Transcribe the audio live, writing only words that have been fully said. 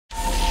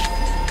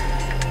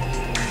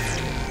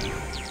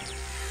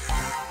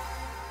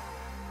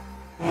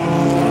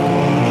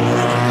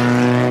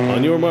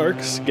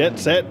remarks, get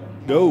set,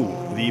 go.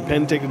 The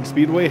Penticton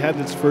Speedway had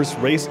its first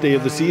race day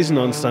of the season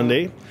on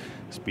Sunday.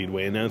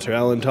 Speedway announcer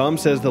Alan Tom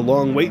says the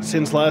long wait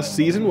since last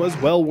season was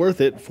well worth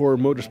it for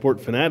motorsport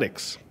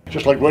fanatics.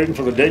 Just like waiting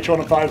for the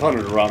Daytona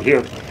 500 around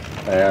here.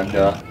 And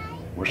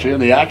we're seeing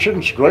the action.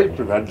 It's great.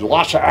 We've had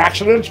lots of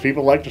accidents.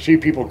 People like to see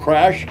people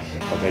crash,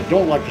 but they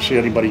don't like to see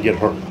anybody get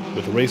hurt.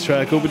 With the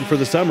racetrack open for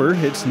the summer,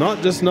 it's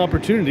not just an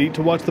opportunity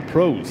to watch the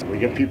pros. We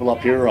get people up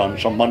here on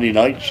some Monday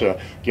nights,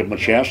 give them a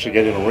chance to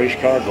get in a race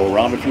car, go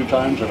around a few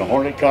times in a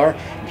Hornet car,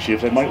 and see if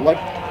they might like.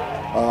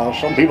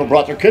 Some people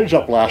brought their kids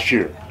up last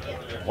year.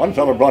 One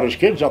fellow brought his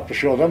kids up to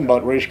show them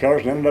about race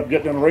cars and ended up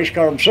getting in a race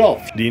car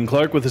himself. Dean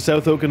Clark with the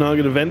South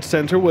Okanagan Events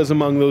Centre was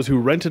among those who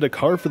rented a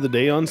car for the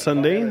day on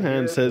Sunday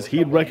and says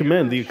he'd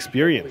recommend the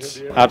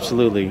experience.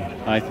 Absolutely.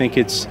 I think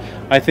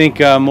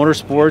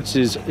motorsports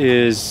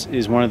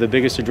is one of the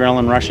biggest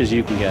adrenaline rushes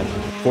you can get.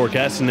 For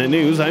Castanet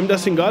News, I'm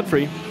Dustin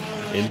Godfrey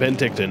in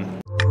Penticton.